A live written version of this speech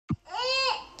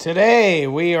Today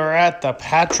we are at the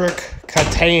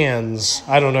Catan's.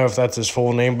 I don't know if that's his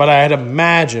full name, but I'd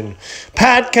imagine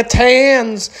Pat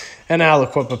Catan's in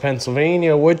Aliquippa,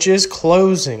 Pennsylvania, which is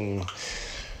closing.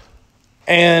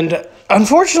 And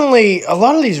unfortunately, a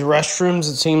lot of these restrooms,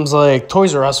 it seems like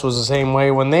Toys R Us was the same way.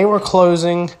 When they were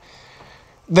closing,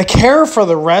 the care for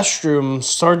the restroom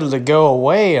started to go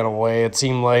away in a way, it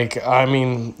seemed like. I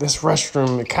mean, this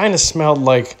restroom, it kind of smelled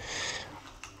like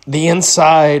the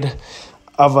inside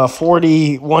of a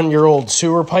 41-year-old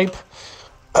sewer pipe.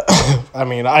 I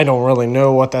mean, I don't really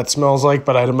know what that smells like,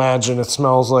 but I'd imagine it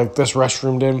smells like this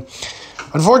restroom did.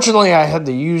 Unfortunately, I had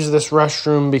to use this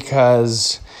restroom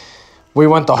because we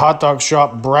went to hot dog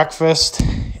shop breakfast,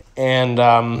 and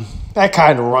that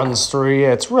kind of runs through you.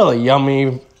 It's really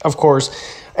yummy. Of course,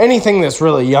 anything that's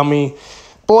really yummy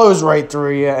blows right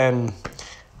through you, and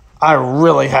I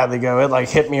really had to go. It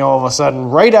hit me all of a sudden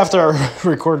right after I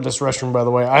recorded this restroom, by the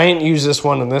way. I didn't use this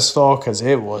one in this stall because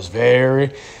it was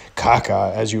very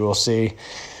caca, as you will see.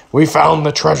 We found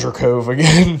the treasure cove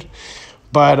again.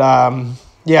 But,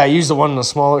 yeah, I used the one in the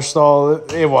smaller stall.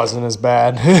 It wasn't as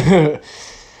bad.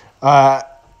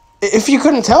 If you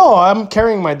couldn't tell, I'm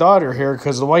carrying my daughter here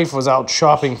because the wife was out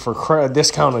shopping for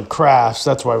discounted crafts.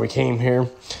 That's why we came here.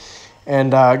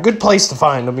 And good place to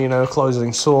find them,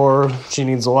 closing store. She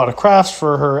needs a lot of crafts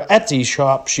for her Etsy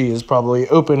shop. She is probably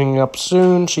opening up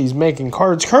soon. She's making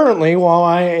cards currently while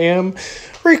I am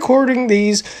recording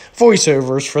these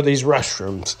voiceovers for these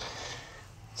restrooms.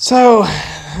 So,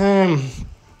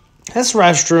 this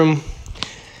restroom,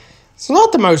 it's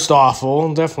not the most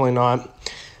awful, definitely not.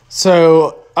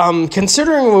 So,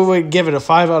 considering we would give it a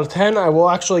 5 out of 10, I will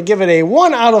actually give it a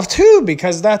 1 out of 2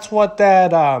 because that's what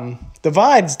that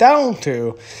divides down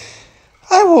to.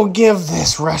 I will give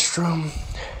this restroom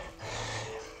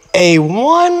a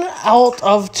 1 out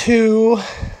of 2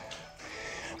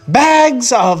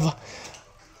 bags of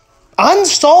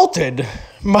unsalted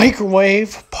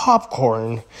microwave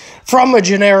popcorn from a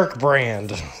generic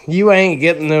brand. You ain't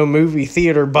getting no movie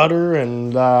theater butter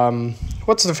and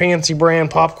what's the fancy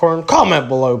brand popcorn? Comment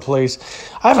below, please.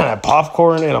 I haven't had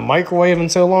popcorn in a microwave in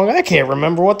so long, I can't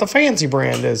remember what the fancy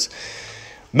brand is.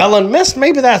 Melon Mist,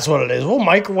 maybe that's what it is. We'll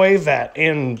microwave that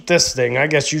in this thing. I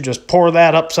guess you just pour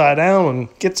that upside down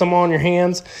and get some on your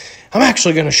hands. I'm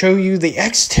actually going to show you the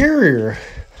exterior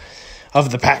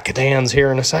of the Pat Catan's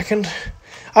here in a second.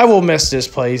 I will miss this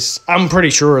place. I'm pretty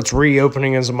sure it's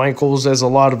reopening as a Michael's, as a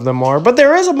lot of them are. But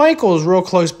there is a Michael's real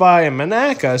close by in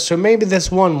Monaca, so maybe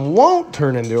this one won't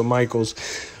turn into a Michael's.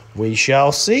 We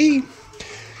shall see.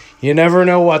 You never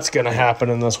know what's going to happen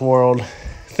in this world.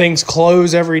 Things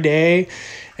close every day,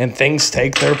 and things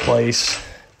take their place.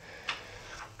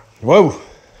 Whoa,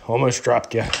 almost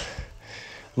dropped you.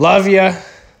 Love ya.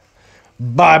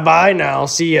 Bye-bye now.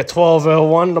 See you at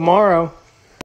 12:01 tomorrow.